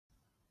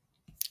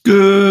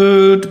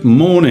Good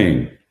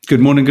morning.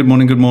 Good morning, good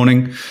morning, good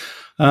morning.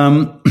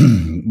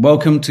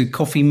 Welcome to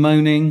Coffee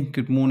Moaning.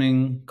 Good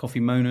morning, coffee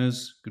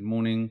moaners. Good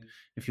morning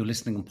if you're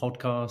listening on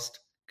podcast.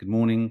 Good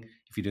morning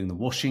if you're doing the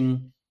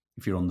washing,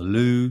 if you're on the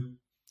loo,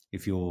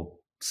 if you're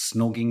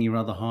snogging your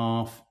other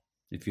half,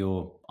 if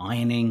you're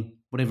ironing,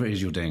 whatever it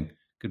is you're doing.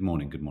 Good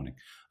morning, good morning.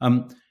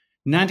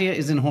 Nadia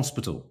is in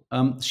hospital.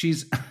 And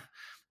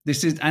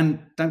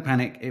don't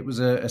panic, it was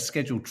a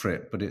scheduled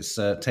trip, but it's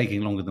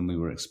taking longer than we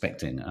were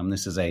expecting.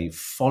 This is a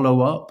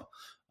follow-up.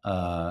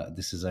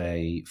 This is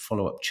a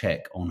follow-up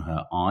check on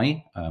her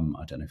eye.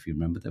 I don't know if you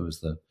remember, there was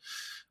the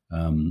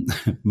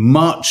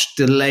much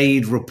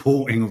delayed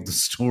reporting of the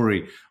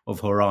story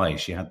of her eye.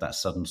 She had that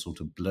sudden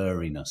sort of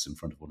blurriness in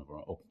front of one of her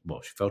eyes.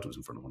 Well, she felt it was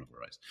in front of one of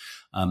her eyes.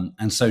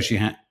 And so she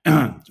had,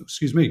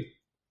 excuse me,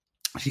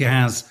 she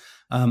has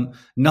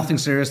nothing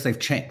serious. They've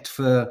checked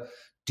for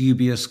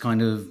dubious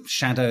kind of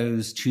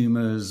shadows,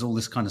 tumors, all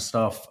this kind of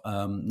stuff.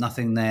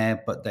 Nothing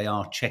there, but they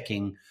are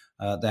checking.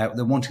 They're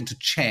wanting to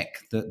check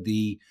that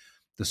the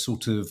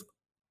sort of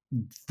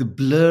the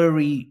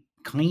blurry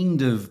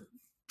kind of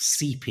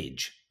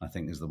seepage, I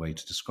think is the way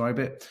to describe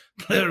it.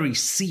 Blurry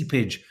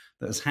seepage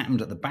that has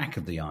happened at the back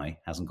of the eye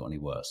hasn't got any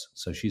worse.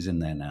 So she's in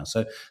there now.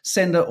 So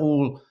send her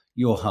all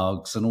your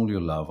hugs and all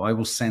your love. I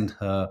will send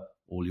her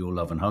all your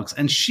love and hugs.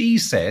 And she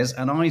says,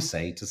 and I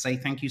say, to say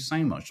thank you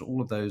so much to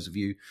all of those of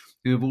you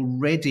who have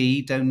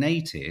already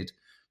donated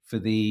for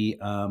the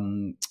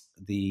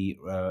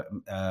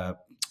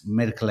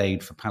Medical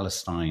Aid for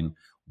Palestine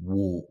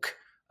walk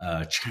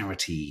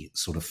charity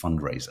sort of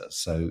fundraiser.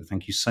 So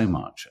thank you so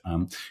much.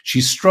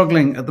 She's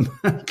struggling at the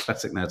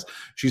classic Nads.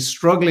 She's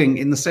struggling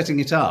in the setting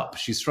it up.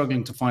 She's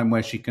struggling to find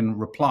where she can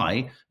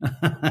reply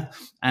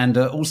and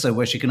also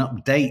where she can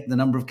update the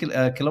number of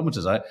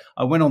kilometers. I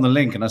went on the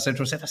link and I said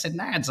to her, I said,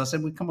 Nads, I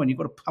said, well, come on, you've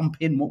got to pump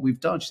in what we've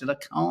done. She said, I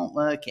can't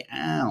work it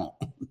out.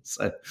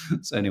 so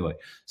anyway,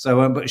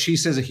 but she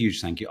says a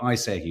huge thank you. I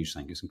say a huge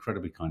thank you. It's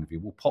incredibly kind of you.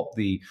 We'll pop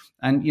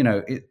and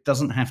it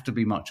doesn't have to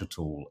be much at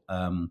all.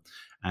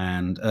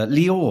 And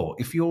Lior,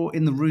 if you're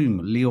in the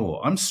room,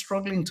 Lior, I'm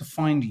struggling to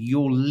find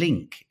your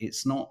link.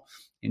 It's not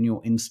in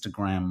your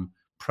Instagram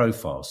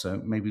profile.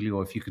 So maybe,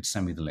 Lior, if you could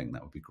send me the link,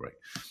 that would be great.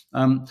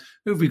 Who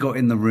have we got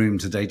in the room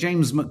today?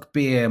 James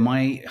McBeer.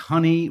 My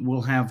honey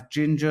will have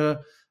ginger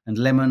and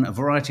lemon, a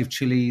variety of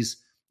chilies,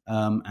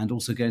 and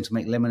also going to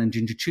make lemon and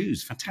ginger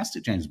chews.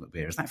 Fantastic, James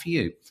McBeer. Is that for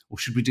you? Or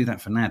should we do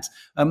that for Nads?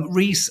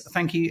 Reese,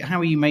 thank you. How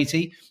are you,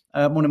 matey?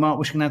 Morning, Mark.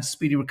 Wishing Nads a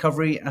speedy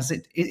recovery. As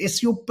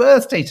it's your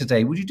birthday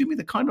today. Would you do me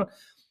the kind of...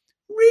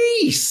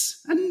 Reese!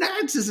 And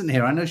Nads isn't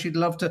here. I know she'd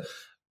love to...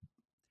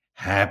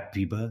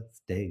 Happy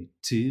birthday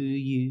to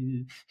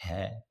you.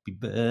 Happy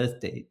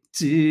birthday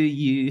to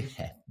you.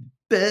 Happy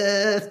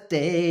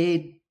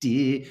birthday,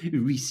 dear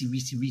Reese,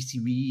 Reese, Reese,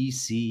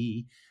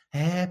 Reese.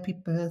 Happy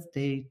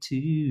birthday to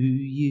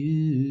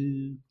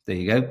you. There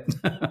you go.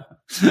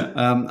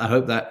 I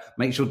hope that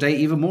makes your day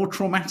even more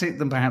traumatic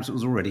than perhaps it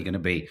was already going to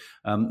be.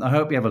 I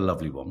hope you have a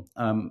lovely one.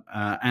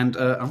 And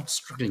I'm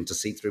struggling to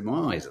see through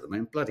my eyes at the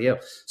moment. Bloody hell.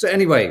 So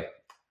anyway,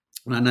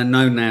 and I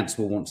know Nads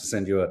will want to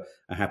send you a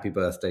happy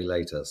birthday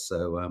later.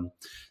 So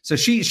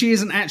she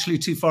isn't actually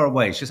too far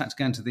away. She's had to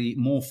go into the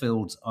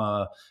Moorfields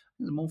Eye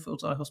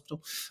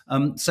Hospital.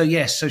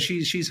 So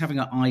she's having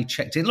her eye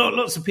checked in.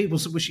 Lots of people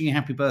wishing you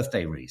happy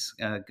birthday, Reese.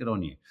 Good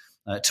on you.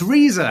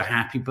 Teresa,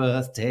 happy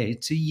birthday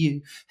to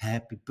you.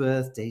 Happy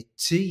birthday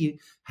to you.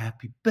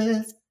 Happy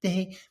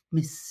birthday,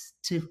 Miss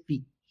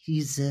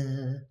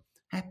Teresa.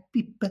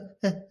 Happy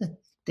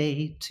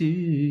birthday to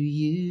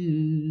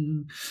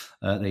you.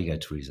 There you go,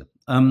 Teresa.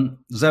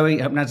 Zoe,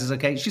 hope Nads is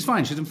okay. She's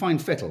fine. She's in fine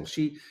fettle.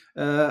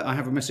 I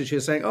have a message here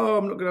saying,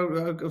 I'm not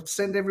going to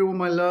send everyone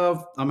my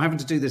love. I'm having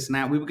to do this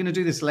now. We were going to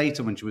do this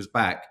later when she was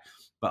back,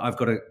 but I've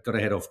got to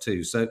head off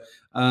too. So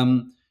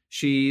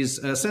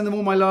she's send them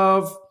all my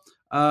love.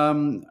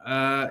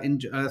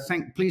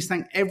 Please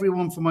thank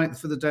everyone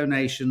for the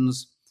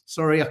donations.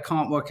 Sorry, I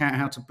can't work out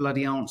how to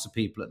bloody answer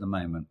people at the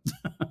moment.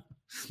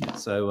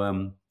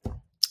 So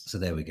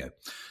there we go.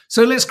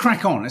 So let's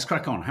crack on. I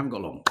haven't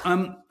got long.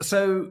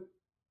 So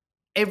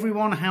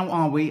everyone, how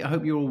are we? I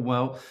hope you're all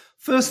well.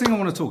 First thing I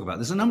want to talk about,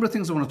 there's a number of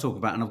things I want to talk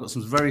about, and I've got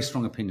some very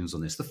strong opinions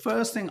on this. The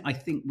first thing I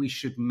think we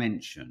should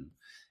mention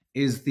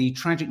is the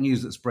tragic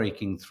news that's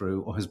breaking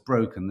through, or has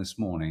broken this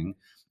morning,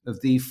 of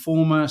the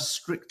former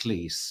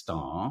Strictly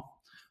star.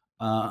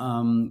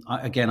 I'm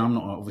not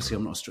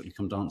a Strictly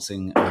Come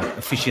Dancing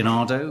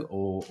aficionado,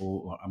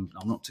 or I'm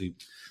not too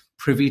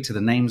privy to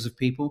the names of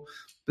people.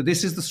 But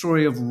this is the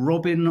story of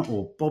Robin,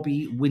 or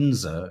Bobby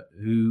Windsor,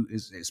 who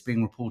it's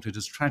being reported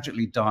has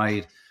tragically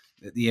died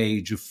at the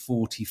age of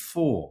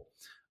 44.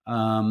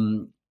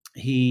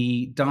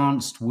 He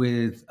danced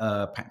with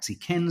Patsy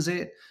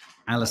Kensit,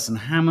 Alison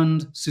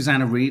Hammond,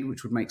 Susanna Reid,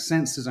 which would make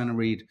sense. Susanna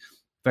Reid,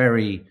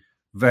 very,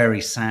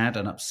 very sad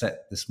and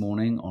upset this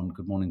morning on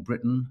Good Morning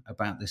Britain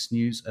about this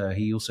news.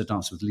 He also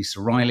danced with Lisa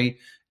Riley,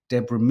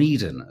 Deborah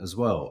Meaden as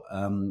well.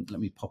 Let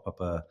me pop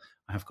up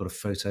I I have got a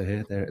photo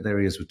here. There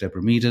he is with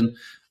Deborah Meaden.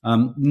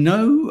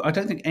 No, I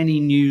don't think any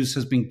news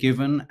has been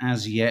given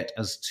as yet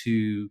as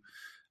to,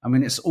 I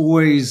mean,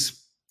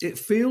 it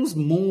feels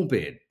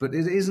morbid, but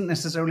it isn't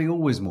necessarily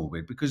always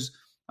morbid, because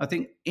I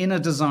think in a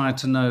desire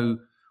to know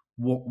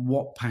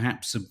what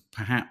perhaps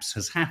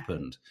has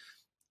happened,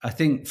 I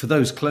think for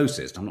those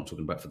closest, I'm not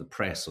talking about for the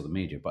press or the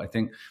media, but I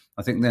think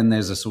then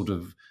there's a sort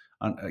of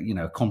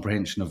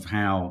comprehension of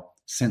how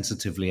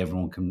sensitively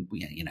everyone can,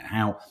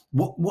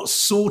 what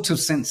sort of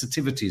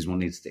sensitivities one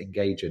needs to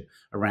engage in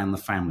around the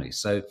family.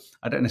 So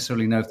I don't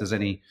necessarily know if there's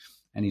any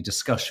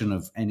discussion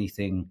of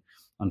anything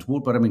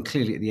untoward, but I mean,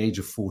 clearly at the age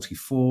of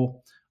 44,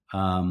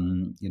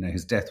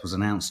 his death was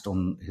announced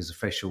on his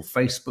official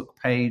Facebook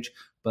page,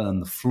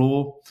 Burn the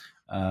Floor.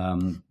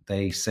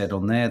 They said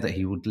on there that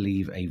he would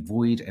leave a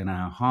void in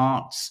our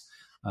hearts.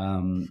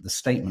 The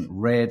statement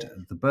read,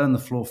 the Burn the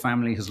Floor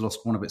family has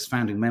lost one of its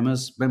founding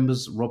members,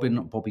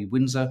 Robin Bobby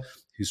Windsor,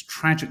 who's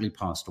tragically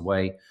passed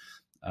away.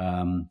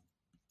 A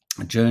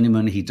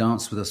journeyman, he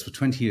danced with us for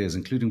 20 years,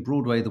 including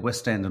Broadway, the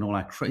West End, and all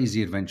our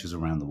crazy adventures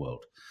around the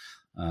world.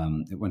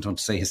 It went on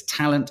to say his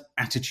talent,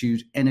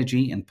 attitude,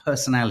 energy, and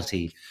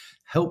personality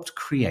helped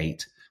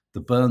create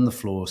the Burn the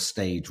Floor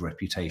stage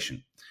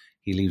reputation.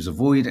 He leaves a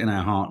void in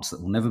our hearts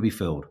that will never be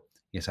filled,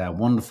 yet our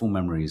wonderful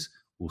memories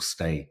will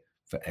stay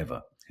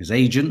forever. His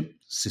agent,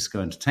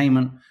 Cisco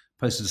Entertainment,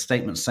 posted a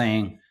statement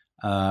saying,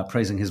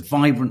 praising his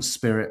vibrant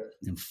spirit,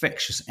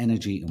 infectious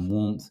energy and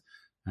warmth,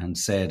 and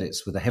said,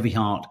 it's with a heavy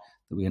heart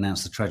that we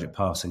announce the tragic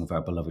passing of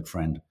our beloved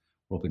friend,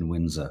 Robin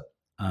Windsor.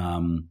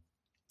 Again,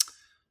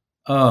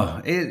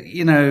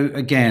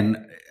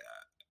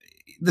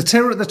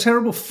 the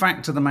terrible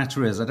fact of the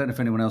matter is, I don't know if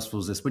anyone else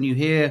feels this, when you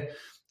hear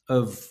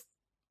of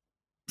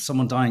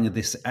someone dying at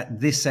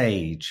this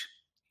age,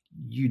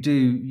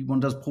 one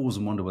does pause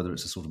and wonder whether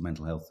it's a sort of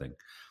mental health thing,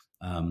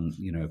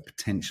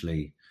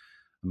 potentially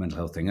a mental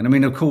health thing. And I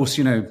mean, of course,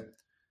 not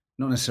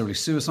necessarily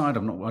suicide.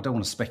 I don't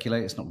want to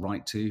speculate. It's not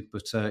right to,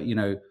 but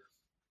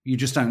you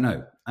just don't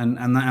know.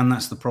 And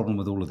that's the problem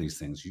with all of these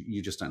things.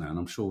 You just don't know. And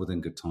I'm sure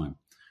within good time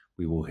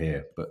we will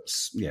hear. But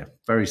yeah,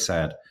 very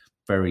sad,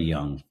 very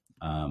young.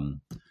 And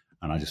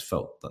I just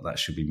felt that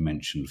should be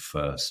mentioned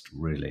first,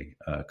 really,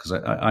 because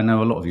I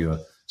know a lot of you are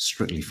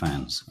strictly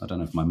fans. I don't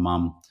know if my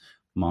mum,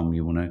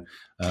 you will know,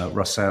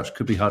 Russ Ouch,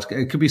 could be hard.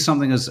 It could be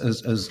something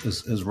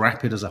as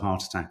rapid as a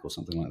heart attack or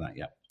something like that.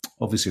 Yeah,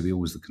 obviously,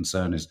 the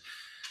concern is,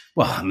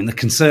 the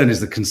concern is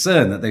the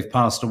concern that they've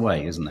passed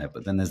away, isn't there?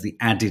 But then there's the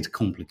added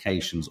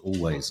complications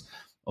always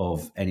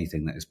of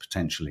anything that is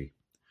potentially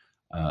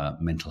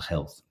mental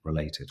health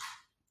related.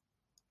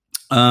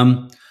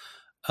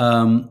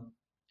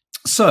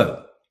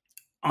 So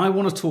I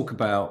want to talk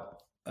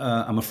about,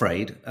 I'm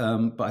afraid,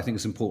 but I think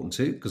it's important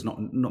too, because not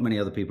many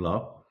other people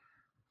are.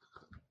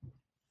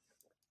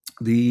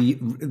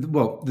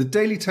 The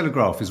Daily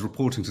Telegraph is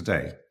reporting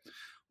today,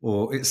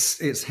 or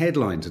its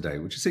headline today,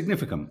 which is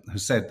significant,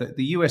 has said that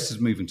the US is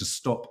moving to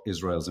stop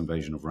Israel's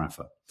invasion of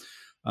Rafah.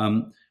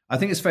 I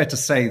think it's fair to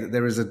say that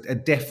there is a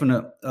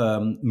definite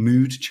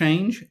mood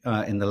change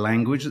in the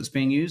language that's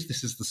being used.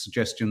 This is the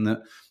suggestion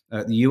that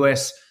the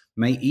US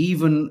may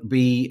even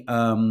be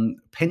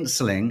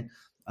penciling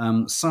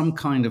some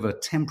kind of a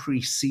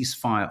temporary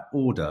ceasefire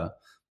order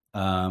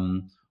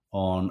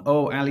on,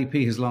 Ali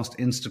P, his last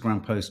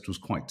Instagram post was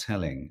quite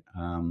telling.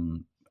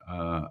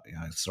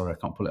 Sorry, I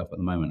can't pull it up at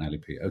the moment, Ali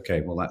P.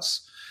 Okay, well,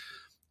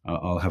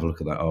 I'll have a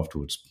look at that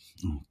afterwards.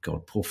 Oh,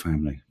 God, poor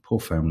family, poor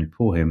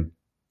him.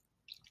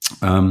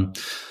 So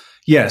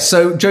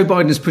Joe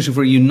Biden is pushing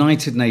for a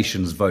United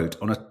Nations vote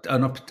on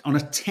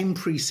a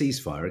temporary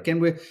ceasefire.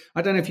 Again,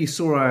 I don't know if you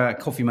saw our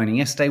coffee morning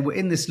yesterday. We're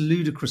in this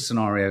ludicrous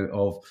scenario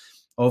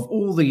of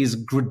all these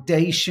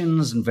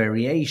gradations and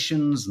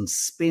variations and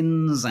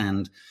spins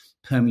and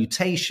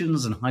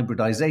permutations and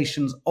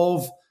hybridizations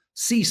of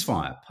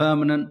ceasefire: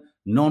 permanent,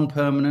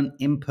 non-permanent,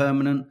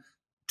 impermanent,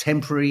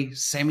 temporary,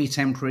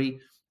 semi-temporary,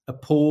 a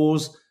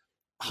pause,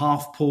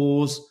 half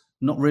pause,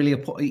 not really a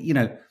pause.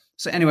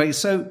 So anyway,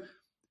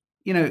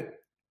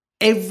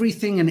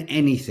 everything and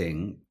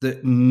anything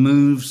that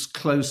moves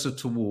closer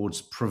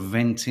towards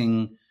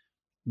preventing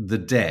the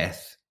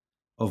death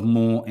of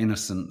more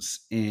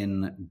innocents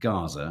in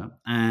Gaza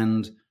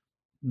and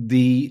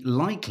the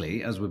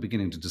likely, as we're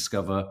beginning to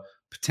discover,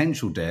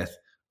 potential death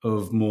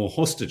of more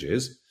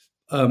hostages.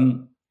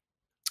 And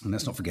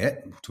let's not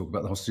forget, we'll talk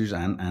about the hostages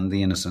and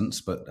the innocents,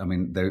 but I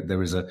mean,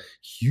 there is a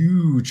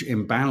huge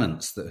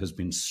imbalance that has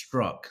been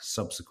struck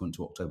subsequent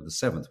to October the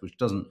 7th, which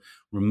doesn't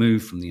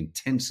remove from the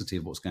intensity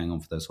of what's going on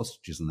for those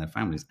hostages and their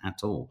families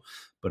at all.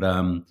 But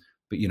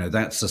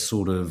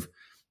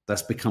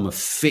that's become a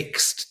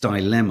fixed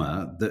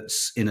dilemma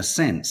that's, in a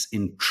sense,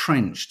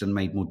 entrenched and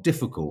made more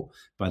difficult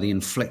by the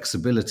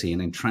inflexibility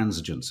and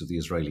intransigence of the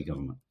Israeli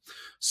government.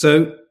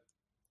 So,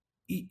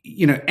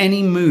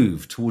 any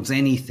move towards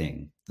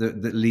anything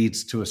that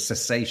leads to a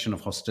cessation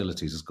of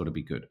hostilities has got to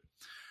be good.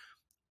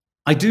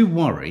 I do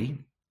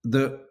worry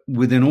that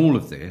within all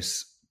of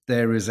this,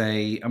 there is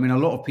a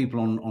lot of people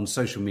on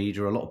social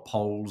media, a lot of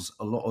polls,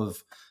 a lot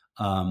of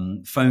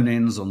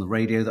phone-ins on the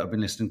radio that I've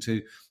been listening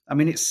to. I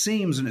mean, it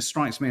seems, and it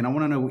strikes me, and I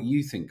want to know what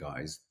you think,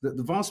 guys, that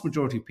the vast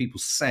majority of people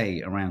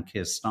say around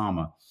Keir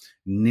Starmer,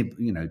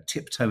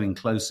 tiptoeing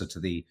closer to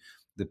the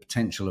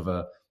potential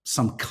of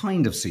some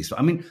kind of ceasefire.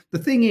 I mean, the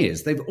thing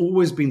is, they've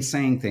always been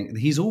saying things.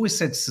 He's always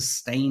said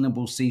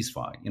sustainable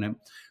ceasefire.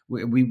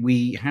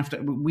 We have to.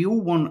 We all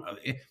want.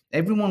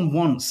 Everyone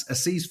wants a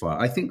ceasefire.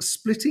 I think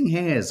splitting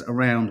hairs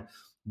around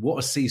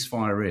what a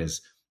ceasefire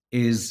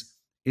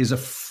is a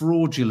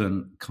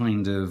fraudulent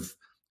kind of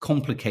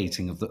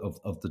complicating of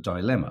the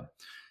dilemma.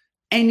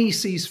 Any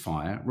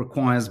ceasefire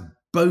requires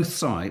both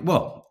sides.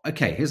 Well,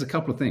 okay, here's a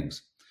couple of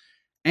things.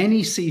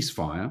 Any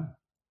ceasefire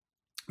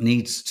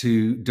needs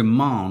to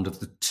demand of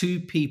the two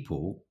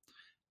people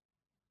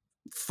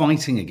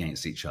fighting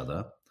against each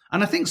other.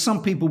 And I think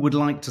some people would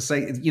like to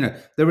say,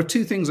 there are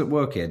two things at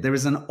work here. There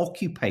is an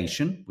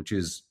occupation, which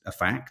is a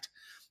fact,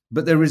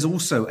 but there is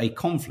also a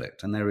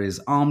conflict, and there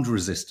is armed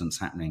resistance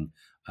happening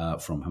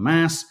from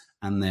Hamas,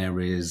 and there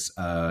is,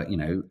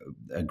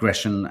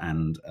 aggression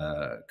and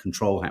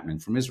control happening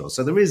from Israel.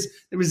 So there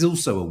is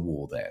also a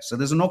war there. So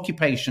there's an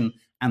occupation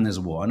and there's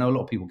a war. I know a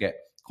lot of people get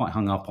quite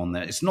hung up on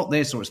that. It's not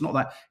this or it's not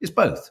that. It's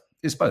both.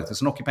 It's both. It's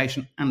an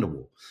occupation and a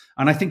war.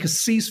 And I think a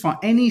ceasefire,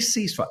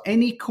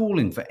 any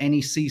calling for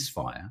any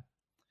ceasefire,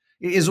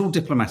 it is all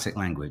diplomatic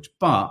language,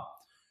 but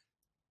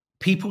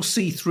people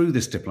see through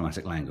this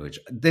diplomatic language.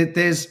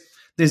 There's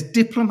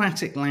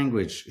diplomatic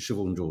language,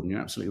 Siobhan Jordan, you're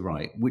absolutely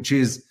right, which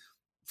is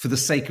for the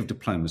sake of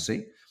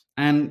diplomacy.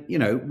 And,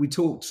 we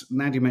talked,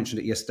 Nadia mentioned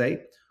it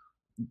yesterday,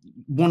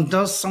 one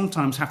does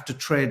sometimes have to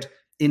tread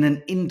in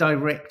an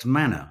indirect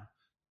manner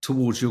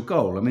towards your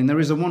goal. I mean, there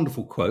is a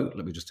wonderful quote.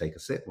 Let me just take a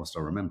sip whilst I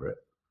remember it.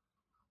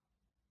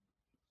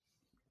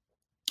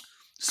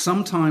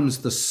 Sometimes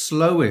the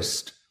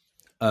slowest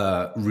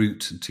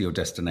route to your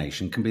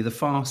destination can be the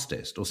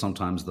fastest, or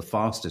sometimes the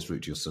fastest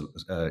route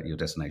to your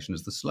destination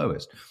is the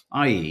slowest.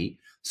 I.e.,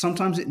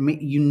 sometimes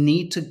you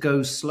need to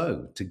go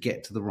slow to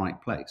get to the right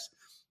place.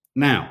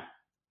 Now,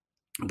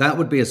 that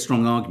would be a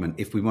strong argument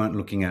if we weren't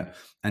looking at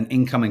an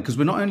incoming, because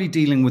we're not only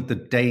dealing with the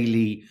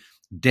daily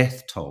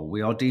death toll,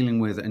 we are dealing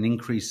with an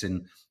increase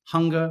in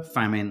hunger,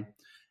 famine,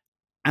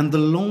 and the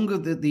longer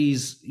that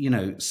these,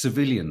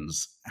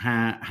 civilians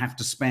have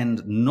to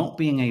spend not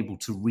being able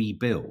to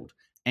rebuild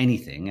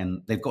anything,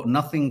 and they've got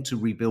nothing to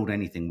rebuild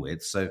anything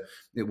with, so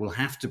it will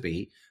have to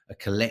be a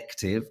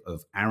collective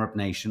of Arab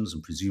nations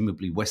and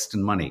presumably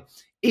Western money.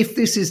 If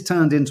this is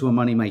turned into a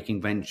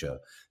money-making venture,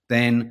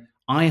 then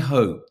I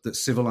hope that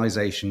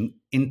civilization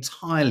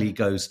entirely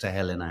goes to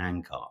hell in a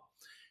handcart.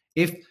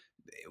 If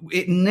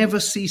it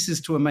never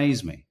ceases to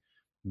amaze me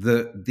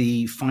that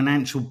the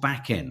financial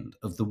back end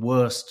of the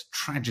worst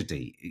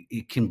tragedy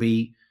it can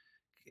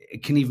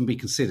even be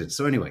considered.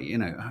 So anyway,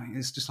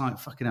 it's just like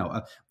fucking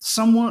hell.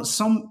 Someone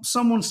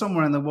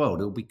somewhere in the world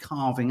will be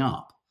carving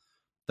up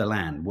the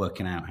land,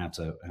 working out how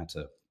to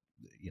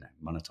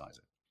monetize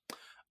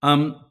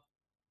it.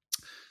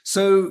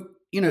 So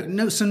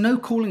no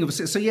calling of a.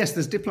 So yes,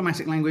 there's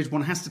diplomatic language.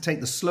 One has to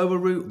take the slower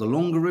route. The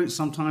longer route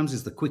sometimes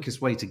is the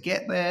quickest way to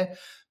get there.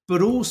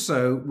 But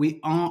also, we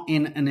are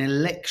in an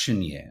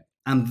election year,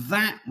 and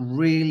that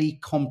really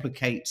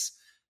complicates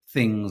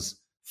things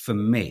for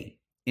me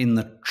in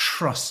the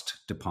trust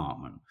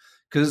department,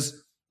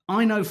 because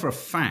I know for a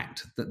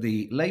fact that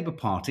the Labour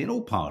Party and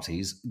all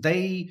parties,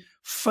 they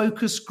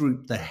focus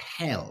group the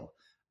hell.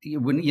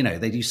 When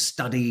they do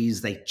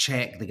studies, they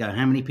check, they go,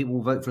 how many people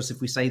will vote for us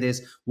if we say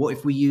this? What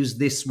if we use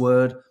this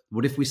word?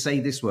 What if we say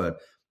this word?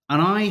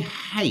 And I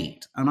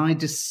hate and I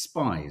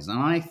despise, and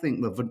I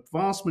think the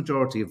vast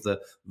majority of the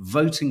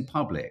voting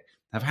public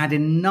have had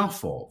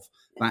enough of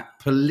that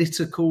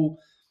political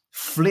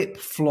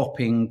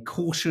flip-flopping,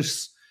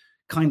 cautious,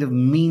 kind of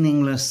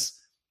meaningless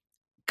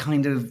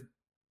kind of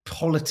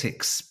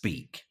politics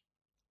speak,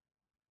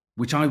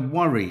 which I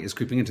worry is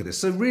creeping into this.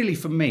 So really,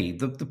 for me,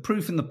 the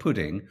proof in the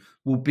pudding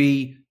will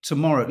be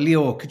tomorrow.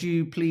 Lior, could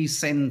you please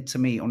send to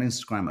me on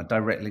Instagram a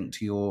direct link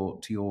to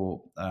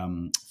your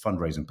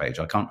fundraising page?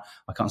 I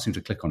can't seem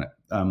to click on it.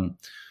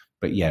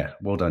 But yeah,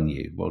 well done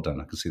you. Well done.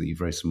 I can see that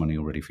you've raised some money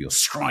already for your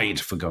stride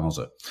for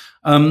Gaza.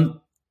 So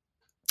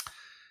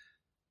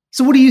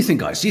what do you think,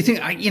 guys? Do you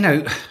think,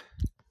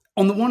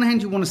 on the one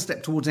hand, you want to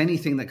step towards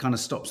anything that kind of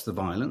stops the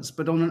violence,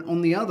 but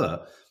on the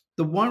other,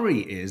 the worry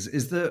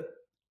is that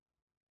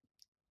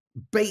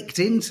baked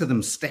into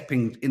them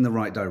stepping in the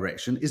right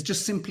direction is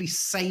just simply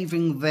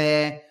saving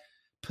their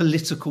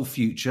political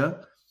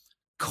future,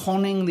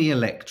 conning the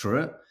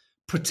electorate,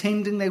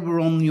 pretending they were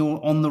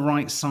on the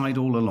right side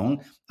all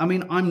along. I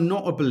mean, I'm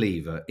not a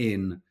believer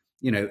in,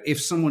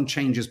 if someone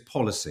changes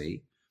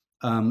policy,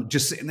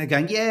 just sitting there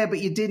going, yeah, but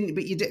you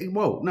didn't.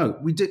 Well, no,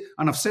 we did.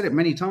 And I've said it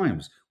many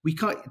times. We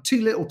can't,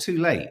 too little, too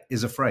late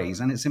is a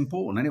phrase, and it's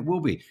important, and it will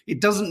be. It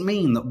doesn't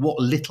mean that what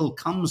little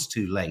comes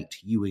too late,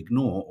 you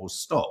ignore or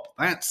stop.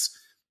 That's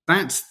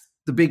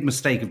the big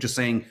mistake of just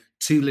saying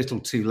too little,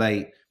 too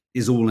late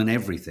is all and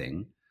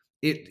everything.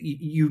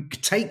 You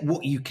take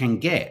what you can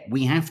get.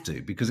 We have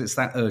to, because it's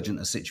that urgent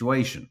a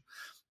situation.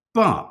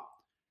 But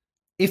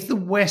if the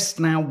West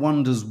now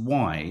wonders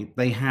why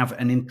they have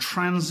an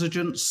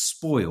intransigent,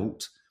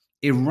 spoilt,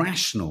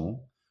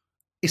 irrational,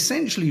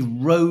 essentially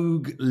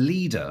rogue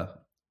leader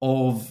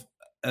of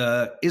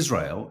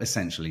Israel,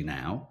 essentially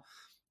now,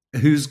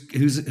 who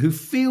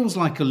feels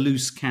like a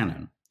loose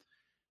cannon,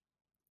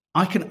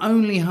 I can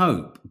only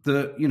hope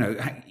that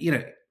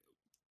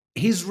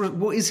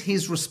what is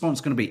his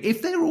response going to be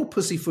if they're all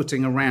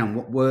pussyfooting around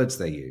what words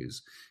they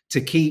use to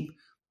keep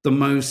the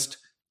most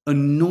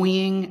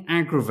annoying,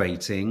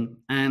 aggravating,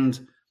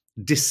 and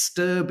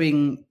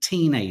disturbing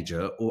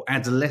teenager or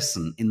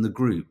adolescent in the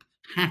group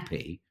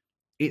happy.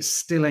 It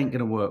still ain't going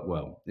to work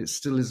well. It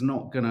still is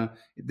not going to.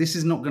 This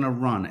is not going to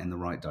run in the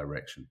right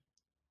direction.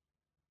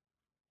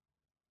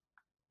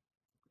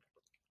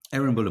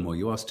 Erin Bullimore,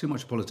 you asked too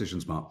much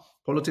politicians, Mark.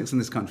 Politics in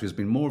this country has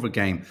been more of a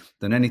game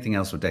than anything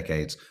else for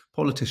decades.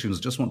 Politicians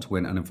just want to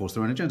win and enforce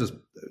their own agendas.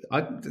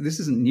 This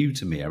isn't new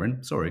to me,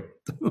 Erin. Sorry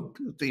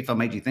if I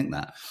made you think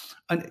that.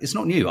 And it's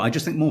not new. I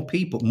just think more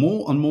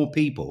and more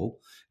people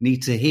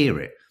need to hear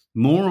it.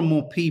 More and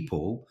more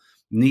people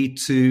need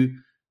to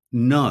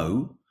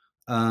know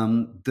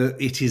that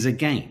it is a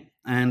game.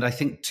 And I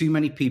think too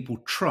many people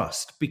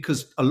trust,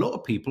 because a lot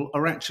of people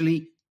are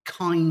actually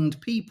kind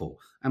people,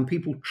 and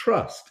people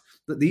trust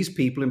that these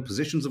people in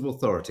positions of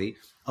authority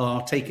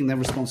are taking their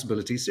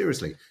responsibilities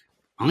seriously.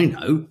 I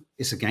know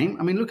it's a game.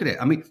 I mean, look at it.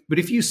 I mean, but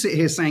if you sit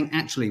here saying,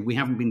 actually, we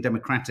haven't been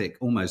democratic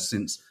almost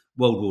since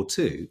World War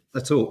II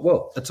at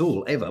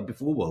all, ever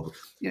before World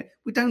War,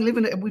 we don't live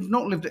in it. We've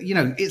not lived,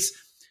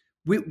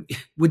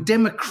 we're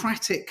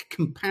democratic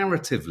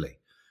comparatively,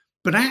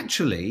 but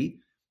actually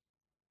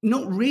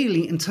not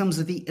really in terms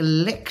of the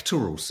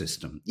electoral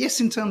system. Yes,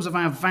 in terms of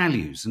our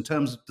values, in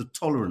terms of the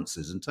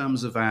tolerances, in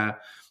terms of our,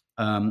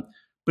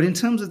 but in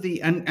terms of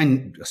the,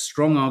 and a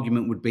strong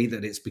argument would be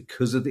that it's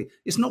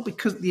not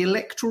because the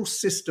electoral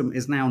system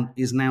is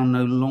now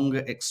no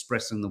longer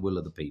expressing the will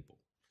of the people.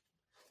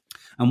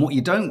 And what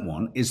you don't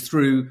want is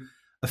through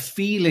a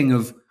feeling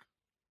of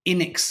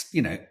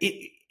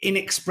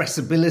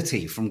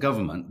inexpressibility from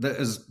government that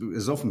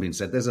has often been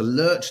said, there's a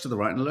lurch to the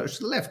right and a lurch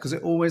to the left, because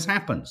it always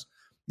happens.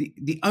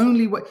 The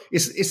only way,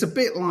 it's a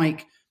bit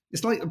like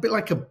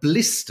a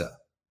blister.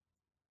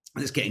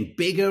 And it's getting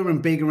bigger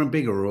and bigger and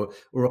bigger,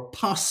 or a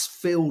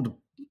pus-filled,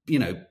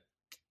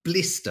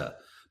 blister,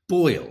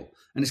 boil,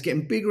 and it's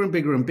getting bigger and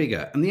bigger and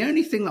bigger. And the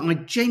only thing that I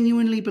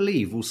genuinely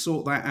believe will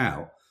sort that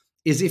out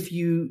is if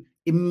you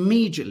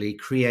immediately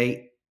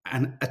create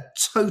a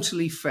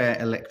totally fair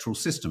electoral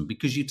system,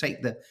 because you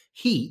take the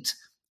heat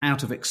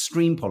out of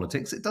extreme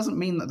politics. It doesn't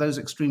mean that those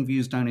extreme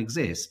views don't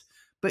exist.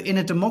 But in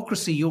a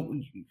democracy,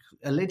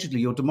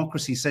 allegedly your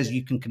democracy says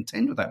you can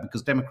contend with that,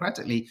 because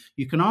democratically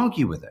you can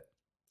argue with it.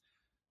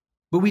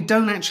 But we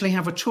don't actually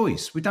have a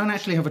choice. We don't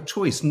actually have a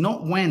choice,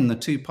 not when the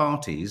two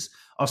parties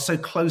are so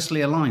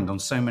closely aligned on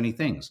so many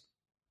things.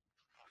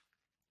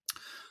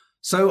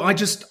 So I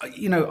just,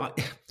 what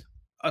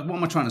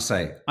am I trying to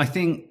say? I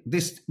think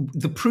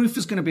the proof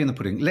is going to be in the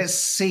pudding. Let's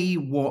see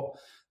what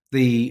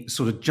the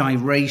sort of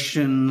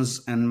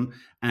gyrations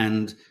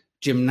and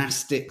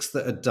gymnastics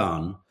that are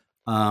done,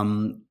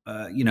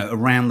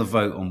 around the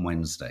vote on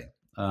Wednesday.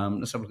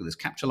 Let's have a look at this.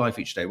 Capture life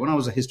each day. When I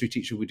was a history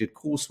teacher, we did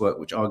coursework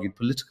which argued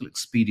political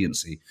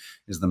expediency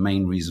is the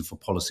main reason for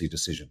policy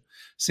decision.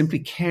 Simply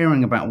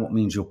caring about what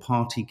means your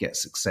party gets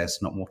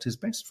success, not what is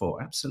best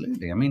for.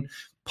 Absolutely. I mean,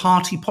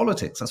 party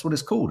politics, that's what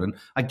it's called. And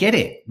I get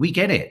it. We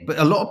get it. But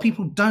a lot of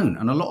people don't.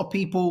 And a lot of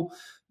people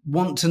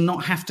want to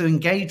not have to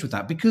engage with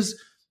that, because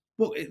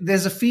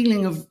there's a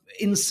feeling of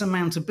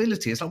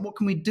insurmountability. It's like, what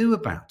can we do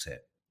about it?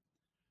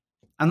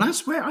 And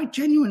that's where I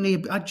genuinely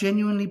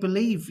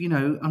believe,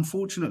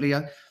 unfortunately,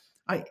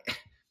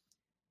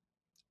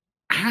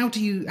 how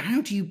do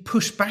you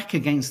push back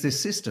against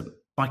this system?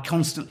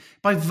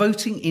 By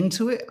voting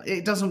into it?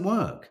 It doesn't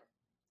work.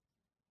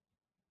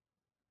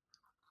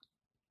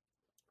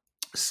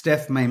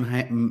 Steph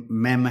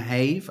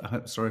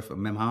Memhave, sorry for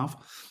Memhave.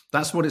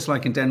 That's what it's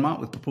like in Denmark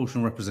with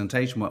proportional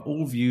representation, where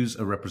all views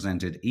are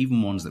represented,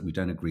 even ones that we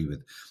don't agree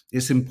with.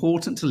 It's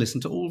important to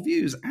listen to all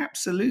views.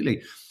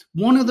 Absolutely.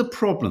 One of the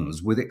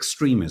problems with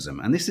extremism,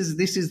 and this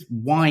is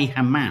why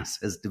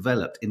Hamas has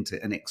developed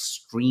into an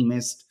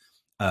extremist,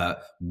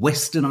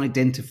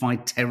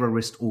 Western-identified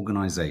terrorist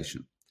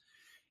organization.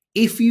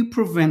 If you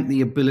prevent the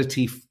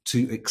ability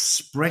to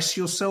express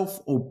yourself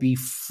or be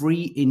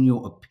free in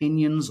your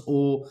opinions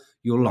or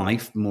your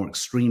life, more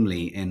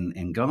extremely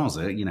in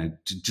Gaza,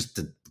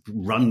 to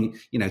run,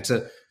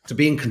 to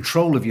be in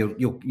control of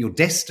your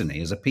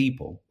destiny as a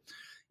people,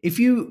 if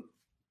you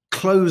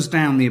close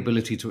down the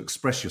ability to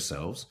express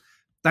yourselves,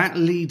 that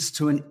leads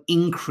to an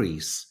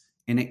increase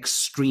in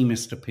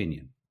extremist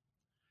opinion.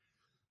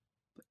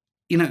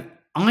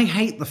 I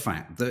hate the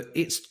fact that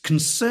it's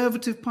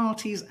conservative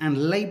parties and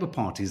Labour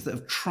parties that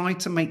have tried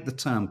to make the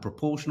term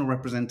proportional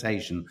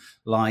representation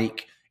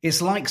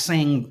it's like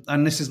saying,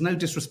 and this is no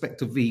disrespect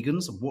to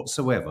vegans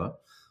whatsoever,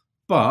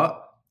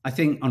 but I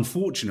think,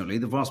 unfortunately,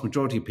 the vast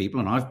majority of people,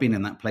 and I've been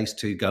in that place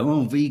too, go,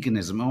 oh,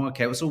 veganism. Oh,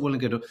 okay, it's all well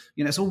and good.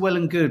 It's all well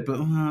and good, but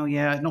oh,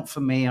 yeah, not for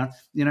me.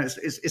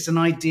 It's an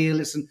ideal.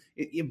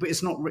 But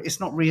it's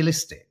not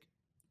realistic.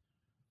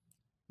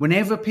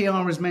 Whenever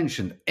PR is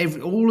mentioned,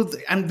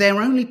 and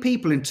they're only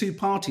people in two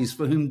parties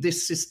for whom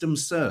this system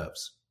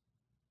serves.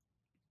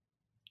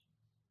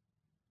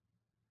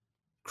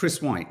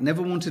 Chris White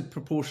never wanted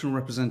proportional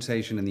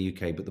representation in the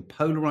UK, but the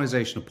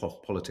polarization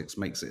of politics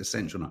makes it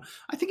essential now.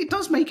 I think it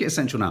does make it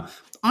essential now.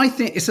 I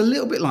think it's a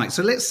little bit like,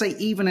 so let's say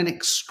even an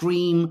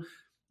extreme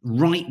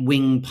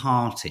right-wing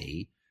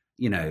party,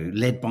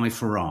 led by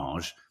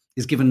Farage,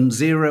 is given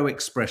zero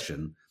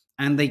expression,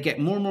 and they get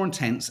more and more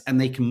intense,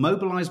 and they can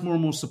mobilize more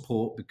and more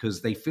support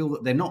because they feel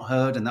that they're not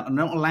heard and that are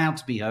not allowed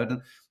to be heard.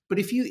 But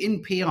if you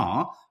in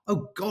PR,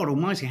 oh God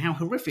almighty, how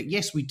horrific.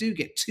 Yes, we do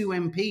get 2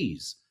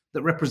 MPs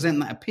that represent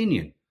that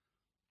opinion,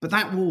 but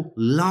that will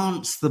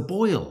lance the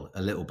boil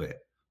a little bit.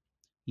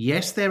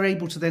 Yes, they're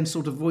able to then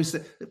sort of voice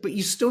it, but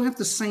you still have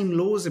the same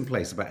laws in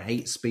place about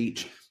hate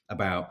speech,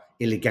 about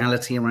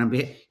illegality around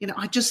behavior.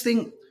 I just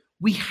think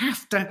we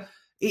have to,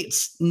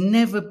 it's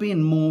never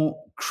been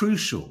more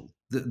crucial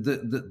that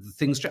the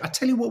things, I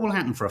tell you what will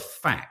happen for a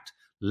fact.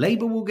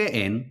 Labour will get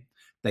in,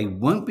 they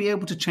won't be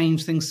able to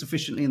change things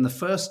sufficiently in the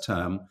first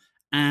term,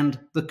 and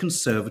the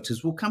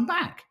Conservatives will come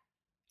back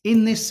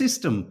in this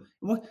system.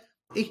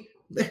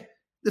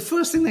 The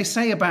first thing they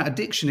say about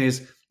addiction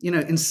is,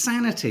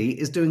 insanity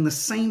is doing the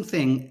same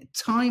thing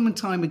time and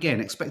time again,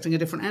 expecting a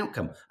different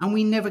outcome. And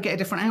we never get a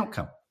different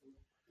outcome.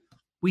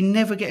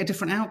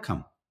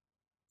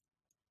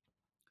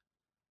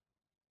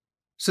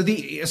 So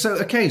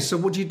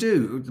what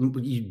do?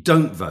 You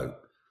don't vote.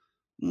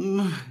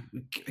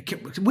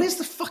 Where's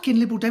the fucking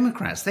Liberal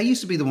Democrats? They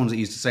used to be the ones that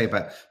used to say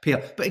about PR.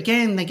 But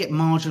again, they get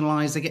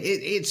marginalised.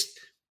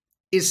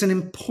 It's an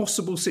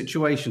impossible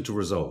situation to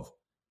resolve.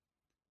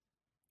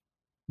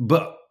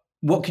 But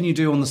what can you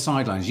do on the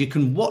sidelines? You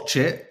can watch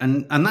it,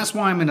 and that's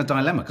why I'm in a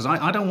dilemma, because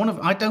I don't want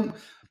to.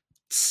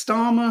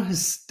 Starmer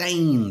has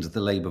stained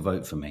the Labour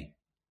vote for me.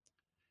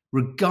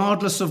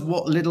 Regardless of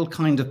what little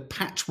kind of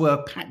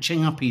patchwork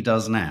patching up he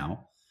does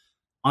now,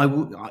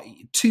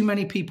 too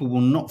many people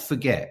will not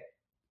forget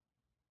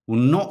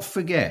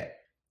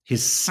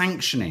his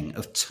sanctioning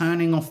of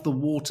turning off the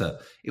water.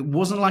 It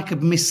wasn't like a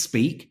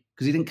misspeak,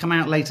 because he didn't come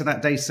out later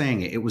that day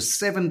saying it. It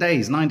was 9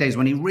 days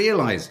when he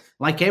realised,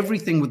 like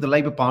everything with the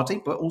Labour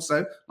Party, but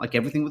also like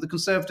everything with the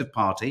Conservative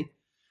Party,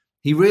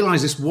 he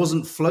realised this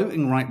wasn't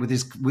floating right with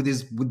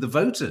the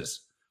voters.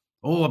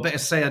 Oh, I better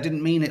say I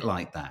didn't mean it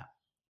like that.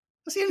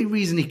 That's the only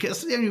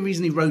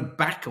reason he rode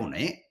back on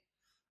it,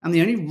 and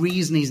the only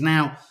reason he's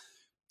now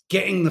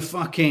getting the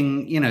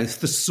fucking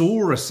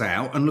thesaurus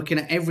out and looking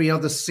at every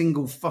other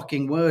single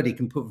fucking word he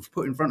can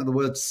put in front of the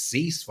word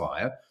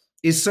ceasefire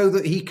is so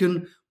that he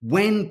can,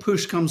 when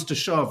push comes to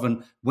shove,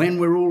 and when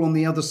we're all on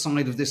the other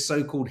side of this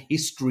so-called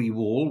history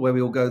wall, where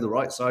we all go the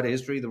right side of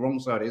history, the wrong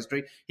side of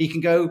history, he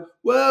can go,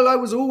 well, I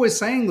was always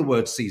saying the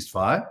word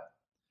ceasefire.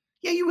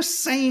 Yeah, you were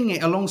saying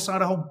it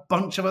alongside a whole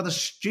bunch of other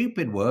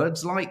stupid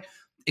words like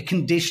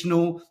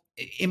conditional,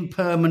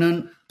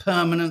 impermanent,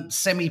 permanent,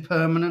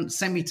 semi-permanent,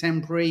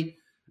 semi-temporary,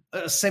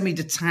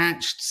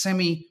 semi-detached,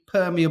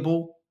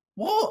 semi-permeable.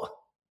 What?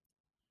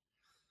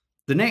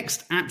 The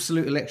next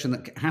absolute election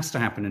that has to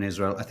happen in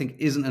Israel, I think,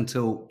 isn't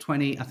until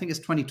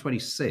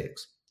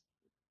 2026.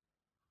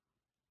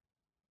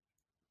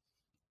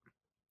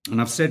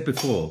 And I've said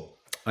before,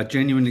 I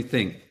genuinely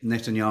think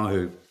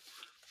Netanyahu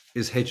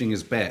is hedging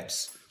his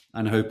bets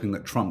and hoping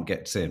that Trump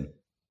gets in,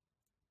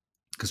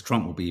 because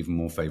Trump will be even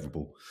more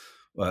favorable.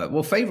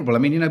 Favorable. I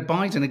mean,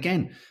 Biden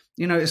again,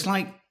 it's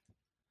like,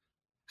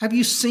 have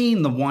you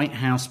seen the White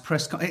House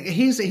press?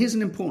 Here's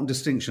an important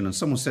distinction, and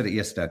someone said it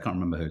yesterday. I can't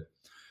remember who.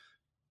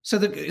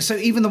 So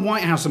even the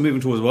White House are moving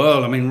towards,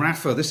 well, I mean,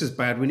 Rafah, this is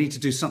bad. We need to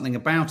do something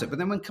about it. But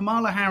then when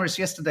Kamala Harris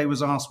yesterday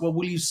was asked, well,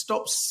 will you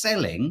stop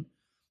selling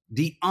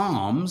the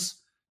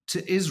arms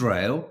to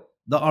Israel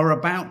that are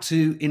about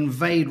to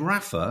invade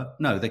Rafah?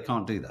 No, they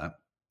can't do that.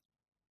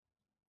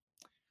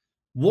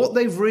 What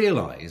they've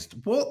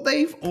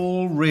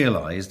all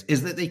realized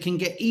is that they can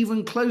get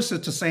even closer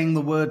to saying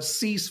the word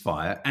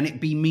ceasefire and it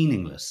be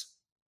meaningless,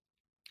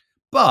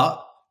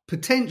 but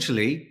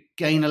potentially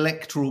gain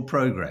electoral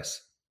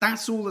progress.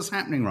 That's all that's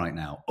happening right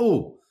now.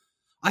 Oh,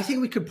 I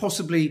think we could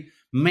possibly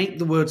make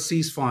the word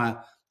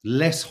ceasefire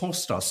less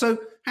hostile. So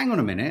hang on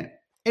a minute.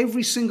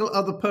 Every single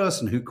other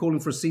person who calling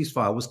for a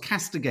ceasefire was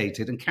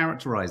castigated and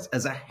characterized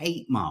as a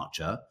hate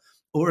marcher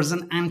or as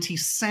an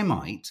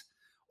anti-Semite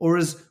or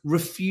as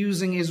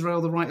refusing Israel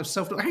the right of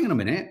self. Hang on a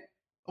minute.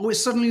 Oh,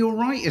 it's suddenly all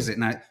right, is it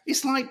now?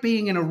 It's like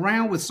being in a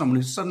row with someone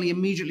who suddenly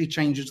immediately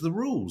changes the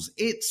rules.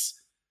 It's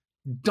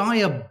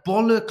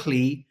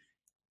diabolically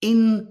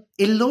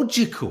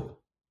illogical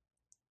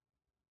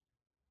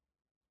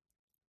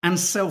and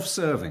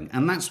self-serving.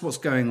 And that's what's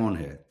going on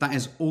here. That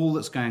is all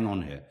that's going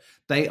on here.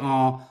 They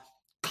are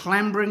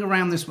clambering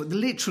around this.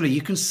 Literally,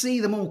 you can see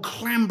them all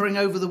clambering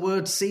over the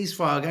word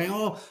ceasefire, going,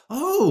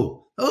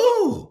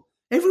 oh,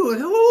 everywhere,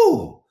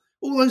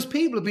 All those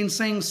people have been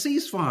saying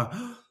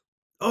ceasefire.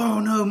 Oh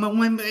no,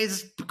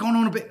 it's gone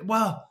on a bit.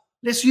 Well,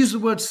 let's use the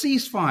word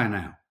ceasefire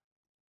now.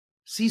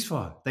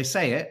 Ceasefire. They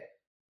say it.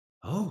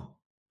 Oh,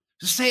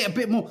 just say it a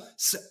bit more.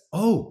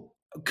 Oh,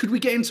 could we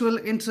get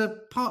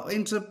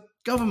into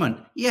government?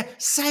 Yeah,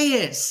 say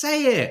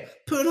it.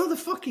 Put another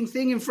fucking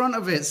thing in front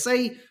of it.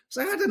 Say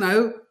I don't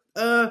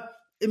know,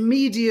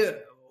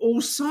 immediate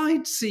all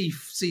side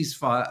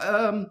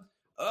ceasefire.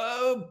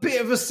 A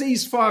bit of a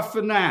ceasefire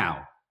for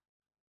now.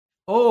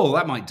 Oh,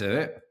 that might do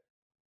it.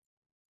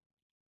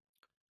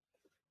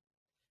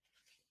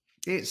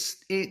 It's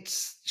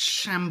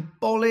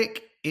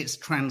shambolic. It's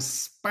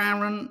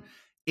transparent.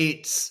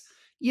 It's,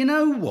 you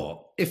know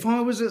what? If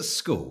I was at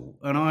school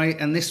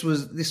and this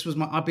was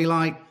my, I'd be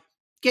like,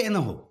 get in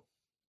the hall,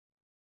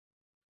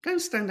 go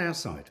and stand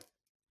outside,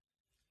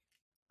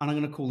 and I'm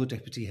going to call the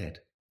deputy head.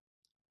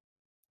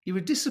 You're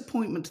a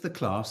disappointment to the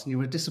class, and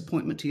you're a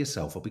disappointment to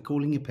yourself. I'll be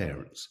calling your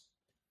parents.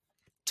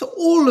 To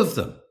all of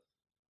them.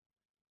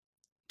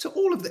 To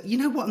all of them. You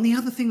know what? And the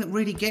other thing that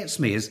really gets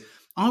me is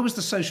I was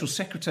the social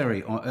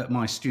secretary at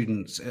my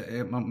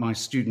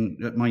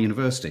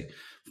university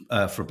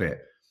for a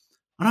bit.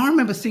 And I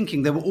remember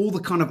thinking there were all the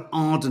kind of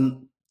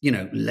ardent,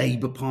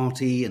 Labour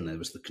Party, and there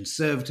was the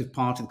Conservative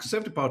Party. The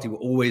Conservative Party were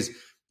always,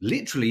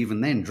 literally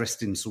even then,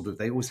 dressed in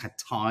they always had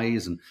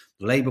ties, and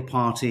the Labour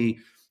Party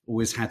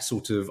always had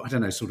sort of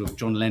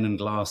John Lennon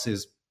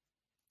glasses.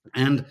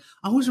 And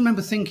I always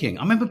remember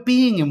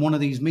being in one of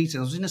these meetings. I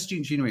was in a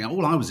student union.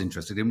 All I was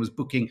interested in was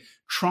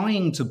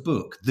trying to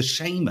book The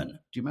Shaman. Do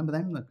you remember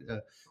them?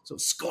 The sort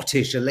of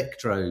Scottish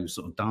electro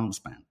sort of dance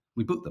band.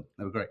 We booked them.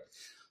 They were great.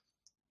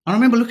 I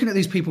remember looking at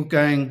these people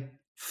going,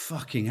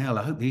 fucking hell,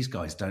 I hope these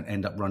guys don't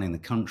end up running the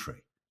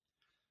country.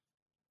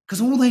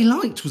 Because all they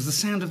liked was the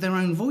sound of their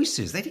own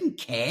voices. They didn't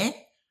care.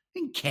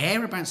 They didn't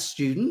care about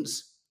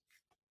students.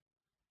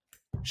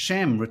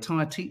 Shem,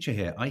 retired teacher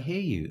here. I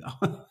hear you.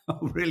 Oh,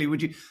 really?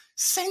 Would you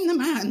send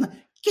them out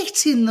and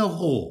get in the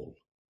hall?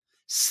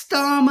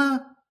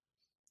 Starmer,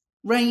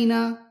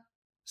 Rayner,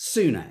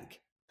 Sunak.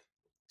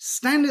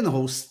 Stand in the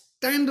hall,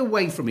 stand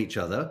away from each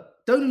other.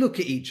 Don't look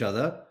at each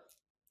other.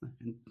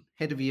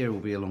 Head of year will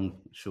be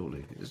along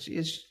shortly.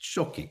 It's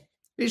shocking.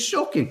 It's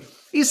shocking.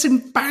 It's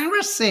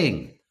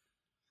embarrassing.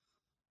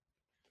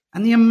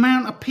 And the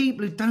amount of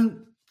people who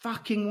don't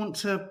fucking want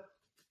to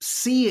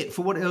see it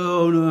for what?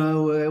 Oh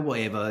no,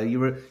 whatever.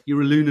 You're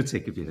a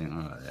lunatic if you think.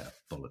 Oh yeah,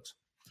 bollocks.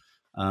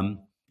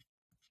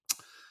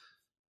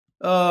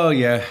 Oh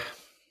yeah.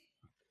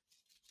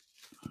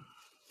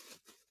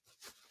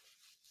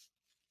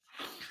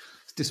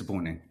 It's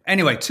disappointing.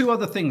 Anyway, two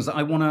other things that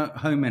I want to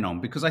home in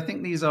on because I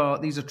think these are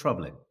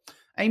troubling.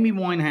 Amy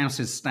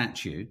Winehouse's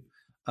statue.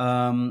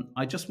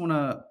 I just want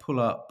to pull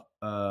up.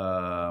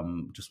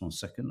 Just one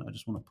second. I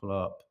just want to pull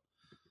up.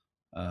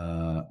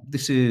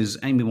 This is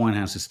Amy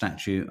Winehouse's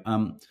statue.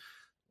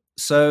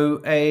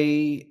 So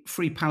a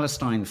Free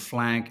Palestine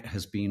flag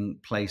has been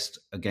placed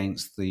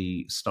against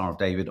the Star of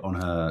David on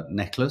her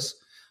necklace.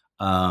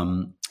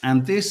 And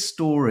this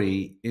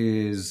story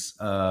is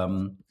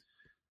Star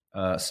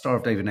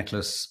of David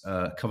necklace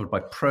covered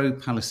by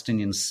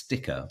pro-Palestinian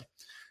sticker.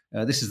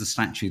 This is the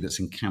statue that's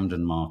in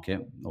Camden Market.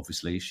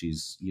 Obviously,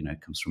 she's,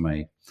 comes from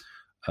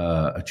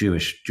a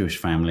Jewish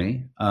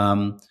family.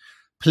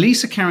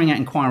 Police are carrying out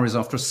inquiries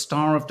after a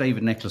Star of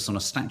David necklace on a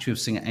statue of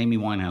singer Amy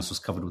Winehouse was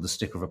covered with a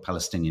sticker of a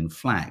Palestinian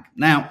flag.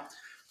 Now,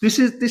 this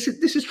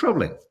is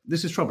troubling.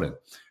 This is troubling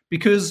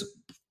because,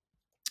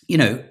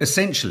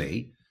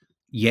 essentially,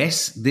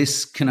 yes,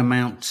 this can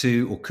amount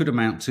to, or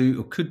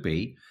could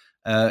be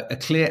a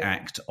clear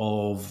act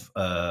of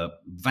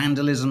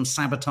vandalism,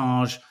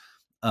 sabotage,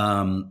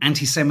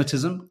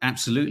 anti-Semitism.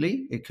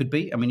 Absolutely, it could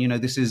be. I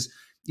mean, this is,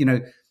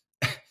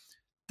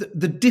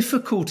 The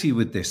difficulty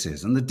with this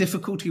is, and the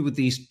difficulty with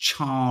these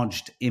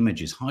charged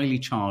images, highly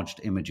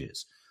charged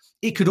images,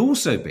 it could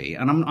also be,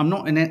 and I'm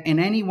not in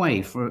any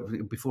way,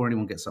 before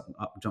anyone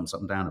jumps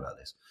up and down about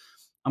this,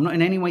 I'm not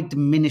in any way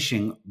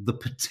diminishing the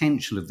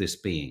potential of this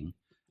being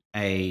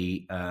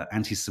a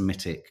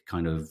anti-Semitic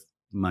kind of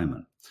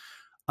moment.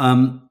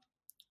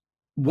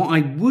 What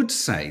I would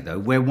say, though,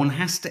 where one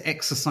has to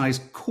exercise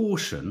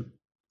caution,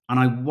 and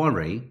I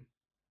worry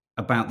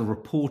about the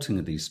reporting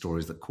of these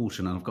stories, that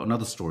caution, and I've got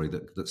another story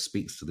that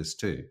speaks to this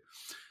too.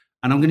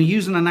 And I'm going to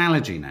use an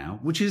analogy now,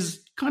 which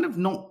is kind of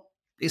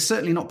it's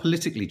certainly not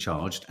politically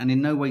charged and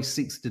in no way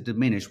seeks to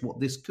diminish what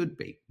this could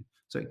be.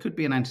 So it could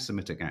be an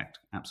anti-Semitic act,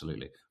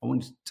 absolutely. I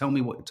want you to tell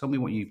me what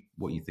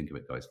you think of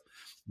it, guys,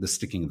 the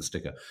sticking of the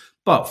sticker.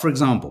 But for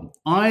example,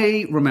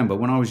 I remember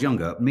when I was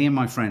younger, me and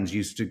my friends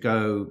used to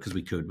go, because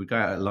we'd go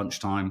out at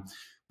lunchtime,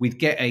 we'd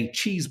get a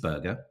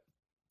cheeseburger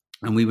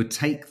and we would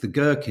take the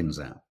gherkins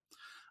out.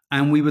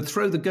 And we would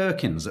throw the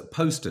gherkins at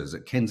posters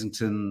at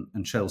Kensington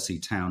and Chelsea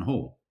Town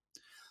Hall.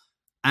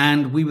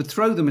 And we would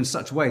throw them in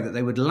such a way that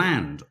they would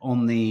land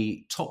on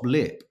the top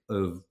lip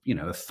of,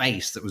 a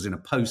face that was in a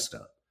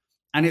poster.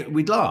 And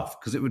we'd laugh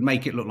because it would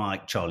make it look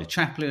like Charlie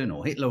Chaplin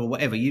or Hitler or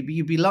whatever.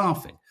 You'd be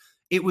laughing.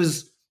 It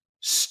was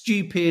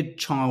stupid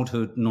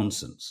childhood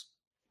nonsense.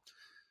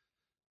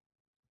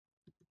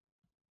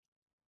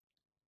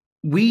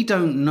 we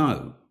don't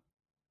know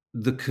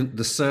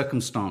the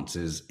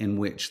circumstances in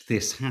which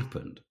this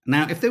happened.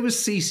 Now, if there was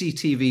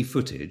CCTV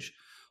footage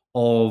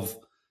of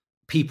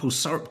people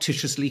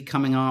surreptitiously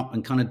coming up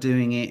and kind of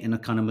doing it in a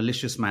kind of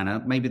malicious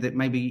manner, maybe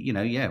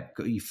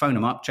you phone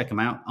them up, check them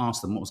out,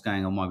 ask them what was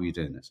going on, why were you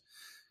doing this?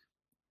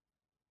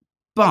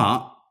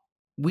 But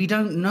we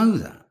don't know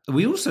that.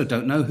 We also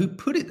don't know who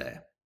put it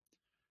there.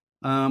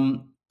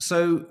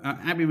 So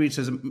Abby Reed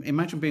says,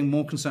 imagine being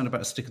more concerned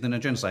about a sticker than a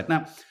genocide.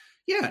 Now,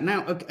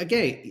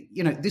 again,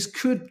 this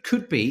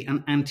could be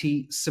an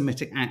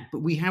anti-Semitic act,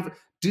 but you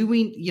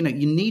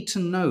need to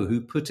know who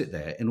put it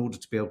there in order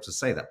to be able to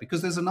say that,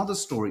 because there's another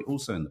story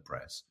also in the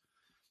press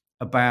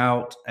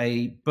about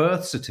a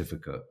birth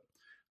certificate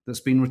that's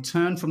been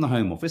returned from the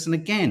Home Office. And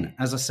again,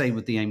 as I say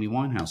with the Amy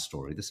Winehouse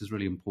story, this is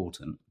really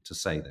important to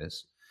say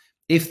this.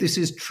 If this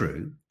is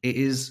true, it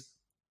is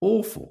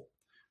awful.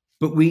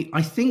 But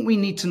I think we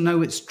need to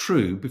know it's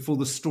true before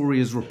the story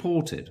is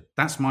reported.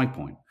 That's my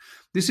point.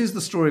 This is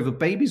the story of a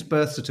baby's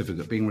birth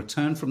certificate being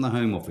returned from the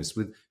Home Office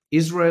with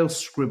Israel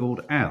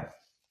scribbled out.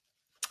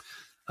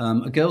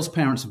 A girl's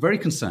parents are very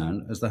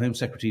concerned as the Home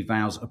Secretary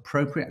vows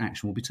appropriate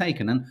action will be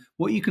taken. And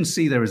what you can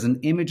see there is an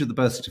image of the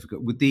birth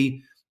certificate with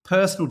the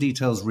personal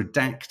details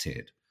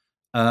redacted.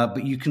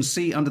 But you can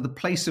see under the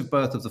place of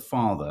birth of the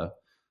father,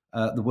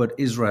 the word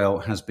Israel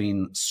has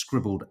been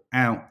scribbled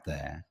out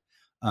there.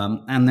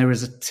 And there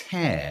is a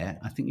tear.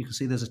 I think you can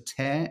see there's a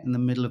tear in the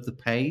middle of the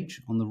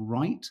page on the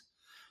right.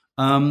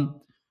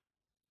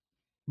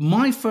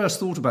 My first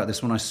thought about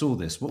this when I saw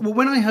this, well,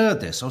 when I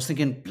heard this, I was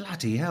thinking,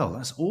 bloody hell,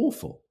 that's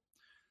awful.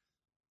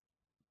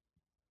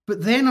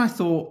 But then I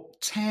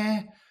thought,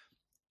 tear.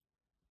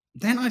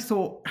 Then I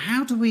thought,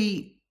 how do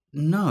we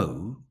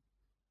know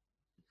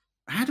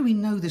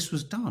this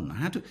was done?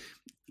 I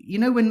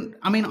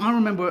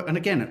remember, and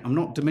again, I'm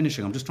not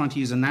diminishing, I'm just trying to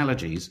use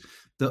analogies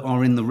that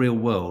are in the real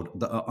world,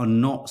 that are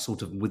not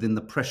sort of within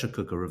the pressure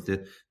cooker of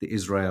the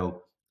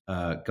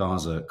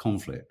Israel-Gaza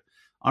conflict.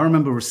 I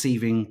remember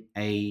receiving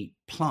a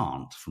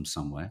plant from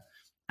somewhere,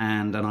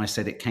 and I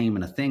said it came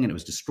in a thing and it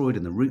was destroyed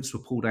and the roots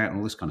were pulled out and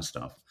all this kind of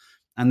stuff.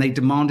 And they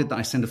demanded that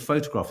I send a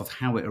photograph of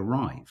how it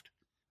arrived.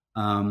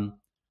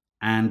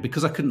 And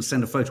because I couldn't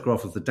send a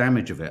photograph of the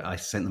damage of it, I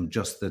sent them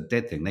just the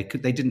dead thing. They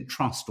didn't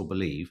trust or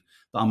believe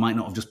that I might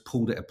not have just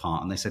pulled it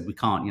apart. And they said, we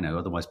can't,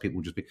 otherwise people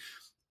will just be...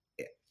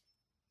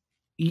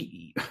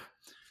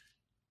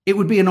 It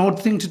would be an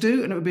odd thing to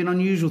do and it would be an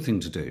unusual thing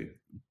to do.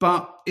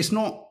 But it's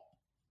not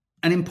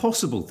an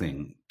impossible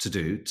thing to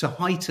do to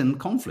heighten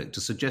conflict,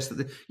 to suggest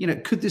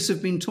that, could this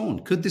have been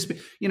torn? Could this be,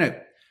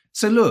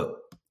 So look,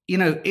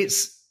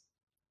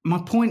 my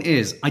point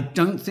is, I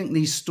don't think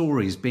these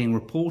stories being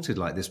reported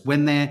like this,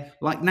 when they're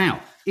like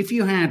now, if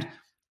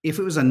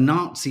it was a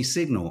Nazi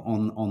signal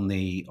on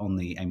the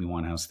Amy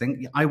Winehouse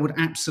thing, I would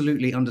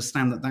absolutely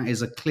understand that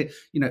is a clear,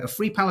 a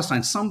free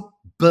Palestine. Some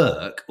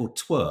Burke or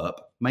twerp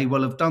may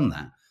well have done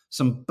that.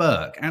 Some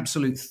Burke,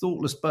 absolute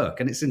thoughtless Burke,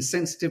 and it's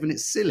insensitive and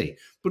it's silly.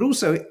 But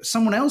also,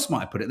 someone else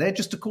might have put it there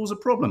just to cause a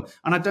problem.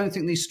 And I don't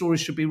think these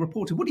stories should be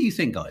reported. What do you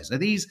think, guys?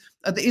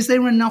 Is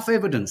there enough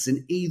evidence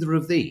in either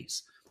of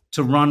these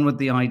to run with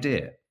the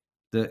idea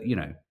that,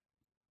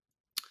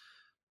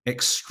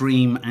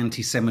 extreme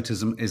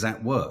anti-Semitism is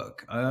at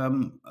work?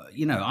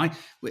 I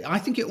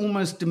think it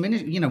almost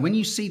diminishes, when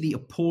you see the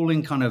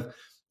appalling kind of,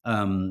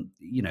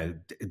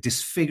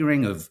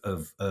 disfiguring of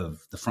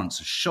the fronts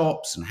of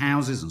shops and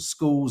houses and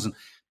schools, and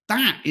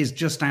that is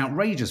just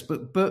outrageous.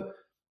 But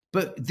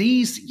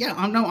these,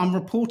 I'm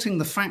reporting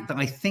the fact that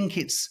I think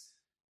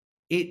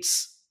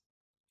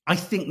I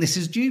think this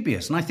is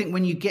dubious. And I think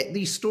when you get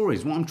these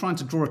stories, what I'm trying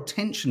to draw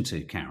attention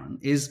to, Karen,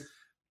 is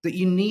that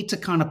you need to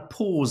kind of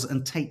pause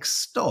and take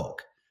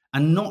stock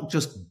and not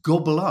just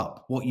gobble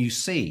up what you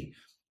see.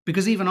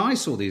 Because even I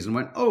saw these and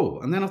went, oh,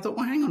 and then I thought,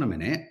 well, hang on a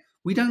minute.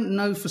 We don't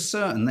know for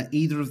certain that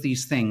either of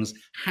these things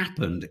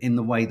happened in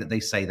the way that they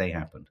say they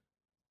happened.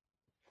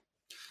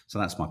 So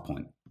that's my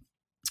point.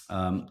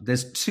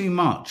 There's too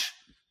much,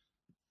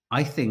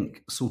 I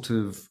think, sort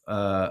of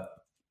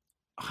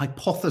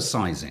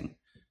hypothesizing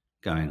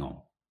going on.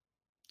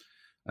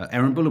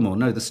 Erin Bullimore,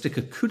 no, the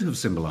sticker could have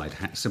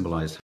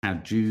symbolized how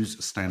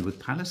Jews stand with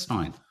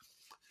Palestine.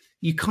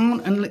 You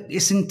can't, and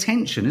it's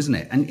intention, isn't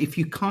it? And if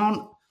you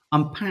can't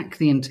unpack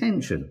the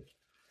intention,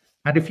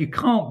 and if you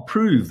can't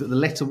prove that the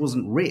letter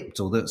wasn't ripped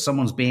or that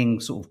someone's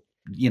being sort of,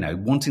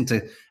 wanting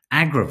to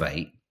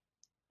aggravate,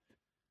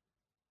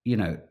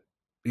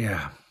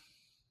 yeah.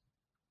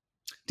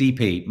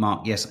 DP,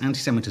 Mark, yes,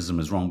 anti-Semitism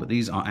is wrong, but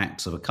these are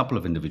acts of a couple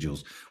of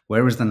individuals.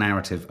 Where is the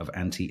narrative of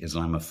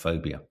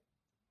anti-Islamophobia?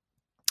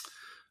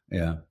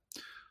 Yeah.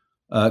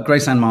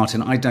 Grace Ann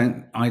Martin, where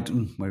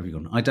have you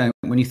gone?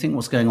 When you think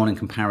what's going on in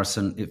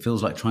comparison, it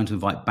feels like trying to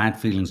invite bad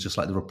feelings, just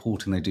like the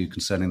reporting they do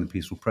concerning the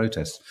peaceful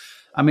protests.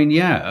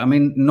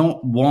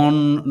 Not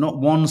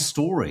one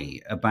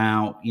story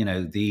about,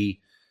 these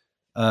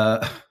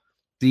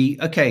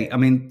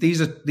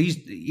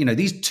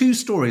two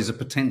stories are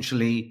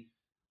potentially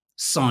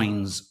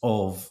signs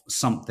of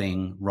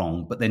something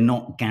wrong, but they're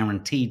not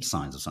guaranteed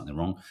signs of something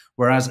wrong.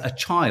 Whereas a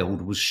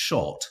child was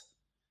shot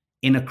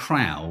in a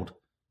crowd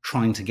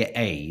trying to get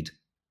aid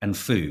and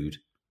food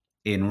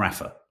in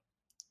Rafah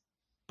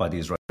by the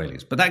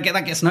Israelis. But that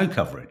gets no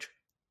coverage.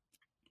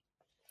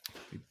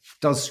 It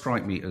does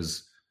strike me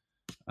as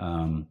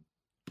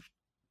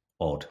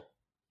odd.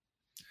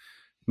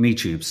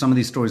 MeTube, some of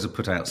these stories are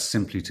put out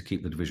simply to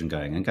keep the division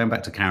going. And going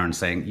back to Karen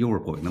saying, you're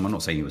reporting them, I'm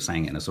not saying you were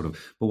saying it in a sort of,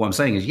 but what I'm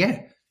saying is,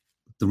 yeah,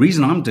 the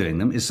reason I'm doing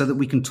them is so that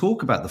we can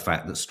talk about the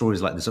fact that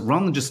stories like this,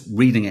 rather than just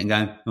reading it and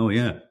going, oh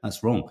yeah,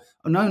 that's wrong.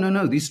 Oh,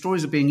 no, these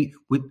stories are being,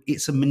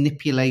 it's a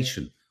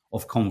manipulation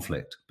of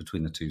conflict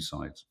between the two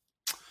sides.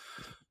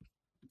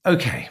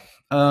 Okay.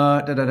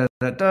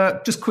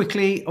 Just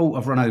quickly. Oh,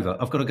 I've run over.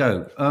 I've got to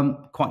go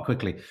quite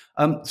quickly.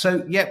 I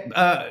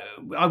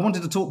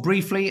wanted to talk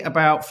briefly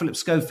about Philip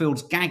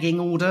Schofield's gagging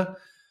order.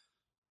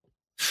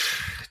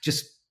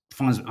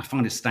 I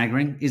find it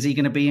staggering. Is he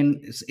going to be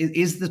in?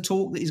 Is the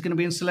talk that he's going to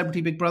be in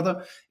Celebrity Big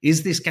Brother?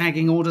 Is this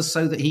gagging order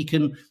so that he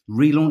can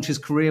relaunch his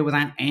career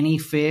without any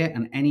fear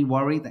and any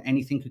worry that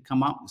anything could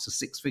come up? It's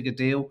a 6-figure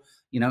deal.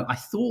 You know, I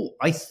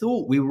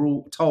thought we were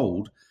all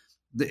told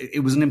that it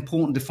was an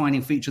important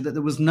defining feature that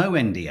there was no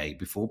NDA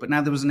before, but now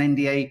there was an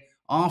NDA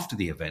after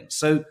the event.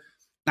 So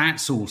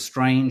that's all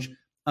strange.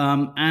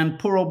 And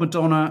poor old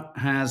Madonna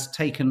has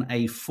taken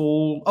a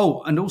fall.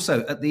 Oh, and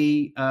also at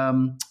the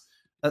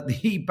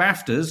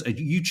BAFTAs, a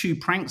YouTube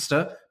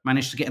prankster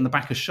managed to get in the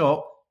back of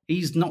shot.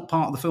 He's not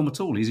part of the film at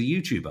all. He's a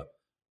YouTuber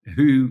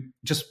who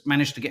just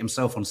managed to get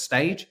himself on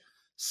stage.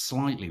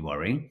 Slightly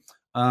worrying.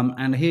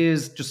 And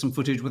here's just some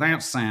footage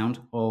without sound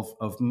of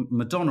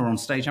Madonna on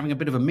stage having a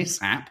bit of a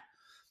mishap.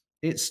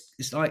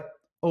 It's like,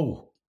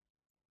 oh,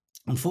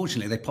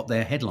 unfortunately they popped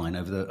their headline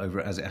over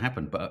it as it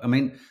happened. But I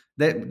mean,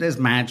 there's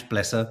Madge,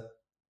 bless her.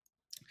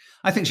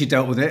 I think she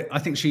dealt with it. I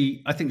think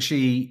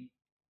she,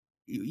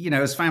 you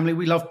know, as family,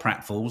 we love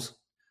pratfalls.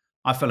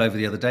 I fell over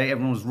the other day.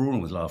 Everyone was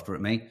roaring with laughter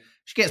at me.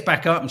 She gets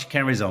back up and she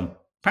carries on.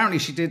 Apparently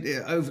she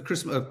did over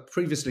Christmas.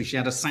 Previously, she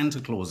had a Santa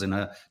Claus in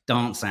a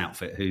dance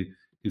outfit who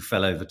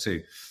fell over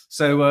too.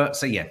 So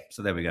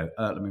there we go.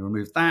 Let me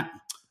remove that.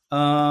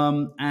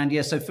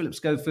 So Philip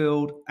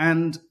Schofield,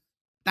 and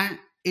that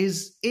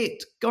is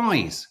it.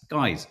 Guys,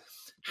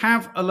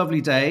 have a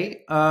lovely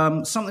day.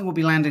 Something will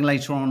be landing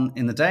later on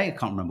in the day. I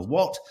can't remember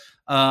what.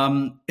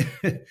 I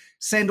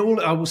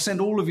will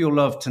send all of your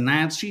love to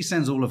Nads. She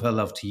sends all of her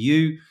love to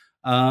you.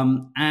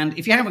 And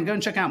if you haven't, go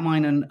and check out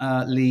mine and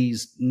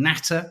Lee's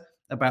natter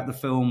about the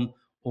film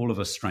All of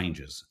Us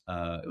Strangers.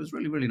 It was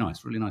really, really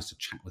nice. Really nice to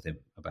chat with him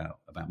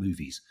about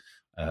movies.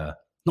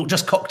 Not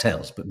just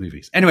cocktails, but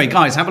movies. Anyway,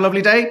 guys, have a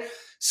lovely day.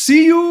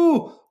 See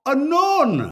you anon.